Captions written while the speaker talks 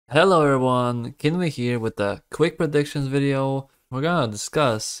Hello everyone, Kinwi here with a quick predictions video. We're gonna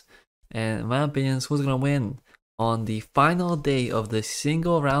discuss, and in my opinion, who's gonna win on the final day of the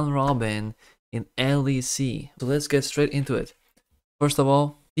single round robin in LEC. So let's get straight into it. First of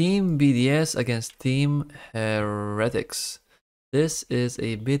all, Team BDS against Team Heretics. This is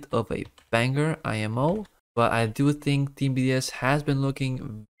a bit of a banger IMO, but I do think Team BDS has been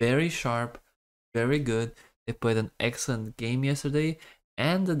looking very sharp, very good. They played an excellent game yesterday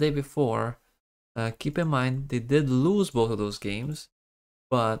and the day before. Keep in mind, they did lose both of those games,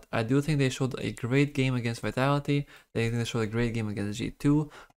 but I do think they showed a great game against Vitality. They showed a great game against G2,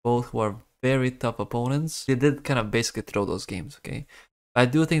 both who are very tough opponents. They did kind of basically throw those games, okay? I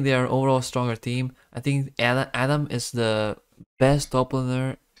do think they are an overall stronger team. I think Adam is the best top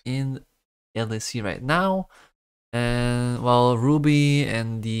laner in LEC right now. And while Ruby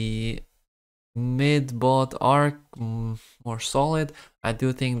and the mid bot are more solid, I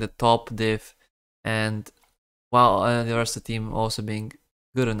do think the top div and the rest of the team also being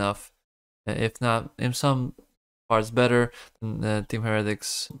good enough, if not in some parts better than Team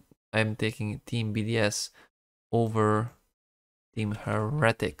Heretics. I'm taking Team BDS over Team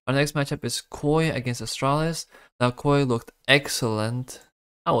Heretic. Our next matchup is Koi against Astralis. Now Koi looked excellent,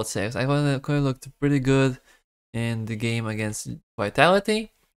 I would say. I thought Koi looked pretty good in the game against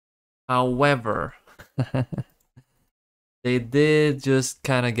Vitality. However, they did just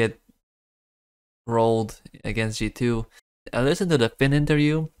kind of get rolled against G2. I listened to the Finn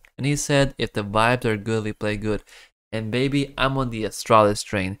interview, and he said if the vibes are good, we play good. And baby, I'm on the Astralis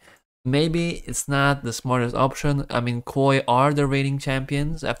train. Maybe it's not the smartest option. I mean, Koi are the reigning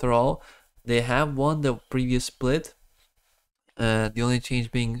champions after all. They have won the previous split. The only change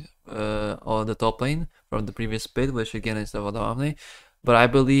being on the top lane from the previous split, which again is the Vodamne. But I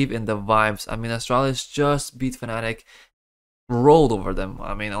believe in the vibes. I mean, Astralis just beat Fnatic, rolled over them.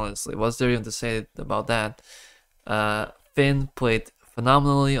 I mean, honestly, what's there even to say about that? Finn played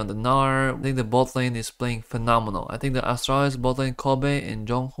phenomenally on the Gnar. I think the bot lane is playing phenomenal. I think the Astralis bot lane, Kobe and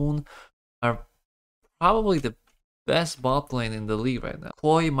Jonghoon, are probably the best bot lane in the league right now.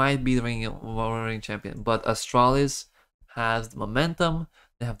 Koi might be the reigning champion, but Astralis has the momentum,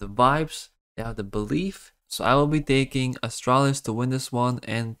 they have the vibes, they have the belief. So I will be taking Astralis to win this one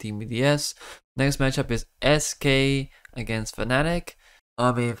and Team BDS. Next matchup is SK against Fnatic.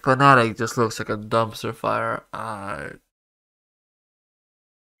 I mean, Fnatic just looks like a dumpster fire. I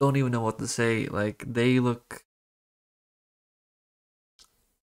don't even know what to say. Like, they look...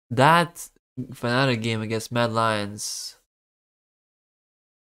 That Fnatic game against Mad Lions,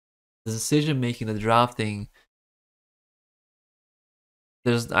 the decision making, the drafting,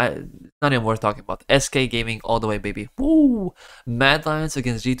 it's not even worth talking about. SK Gaming all the way, baby. Woo! Mad Lions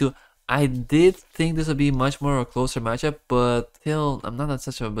against G2. I did think this would be much more a closer matchup, but still, I'm not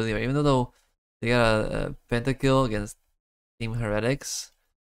such a believer. Even though they got a pentakill against Team Heretics,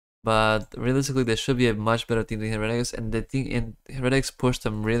 but realistically, they should be a much better team than Heretics, and the team in Heretics pushed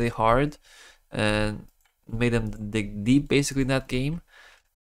them really hard and made them dig deep basically in that game.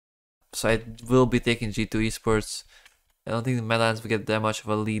 So I will be taking G2 Esports. I don't think the Mad Lions will get that much of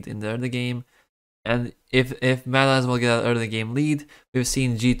a lead in the early game. And if Mad Lions will get an early game lead, we've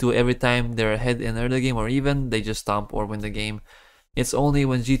seen G2 every time they're ahead in early game or even, they just stomp or win the game. It's only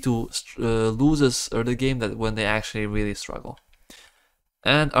when G2 loses early game that when they actually really struggle.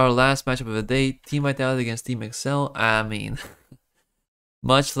 And our last matchup of the day, Team Vitality against Team Excel. I mean,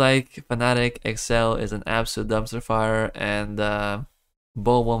 much like Fnatic, Excel is an absolute dumpster fire, and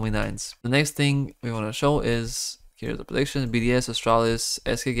ball 1v9s. The next thing we want to show is, here's the prediction: BDS, Astralis,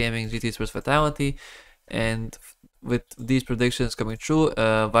 SK Gaming, GT vs Vitality. And with these predictions coming true,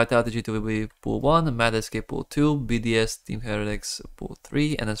 Vitality G2 will be pool 1, Mad SK pool 2, BDS Team Heretics pool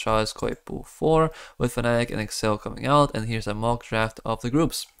 3, and Astralis Koi pool 4, with Fnatic and Excel coming out. And here's a mock draft of the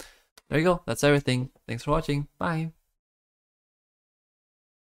groups. There you go, that's everything. Thanks for watching. Bye.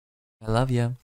 I love ya.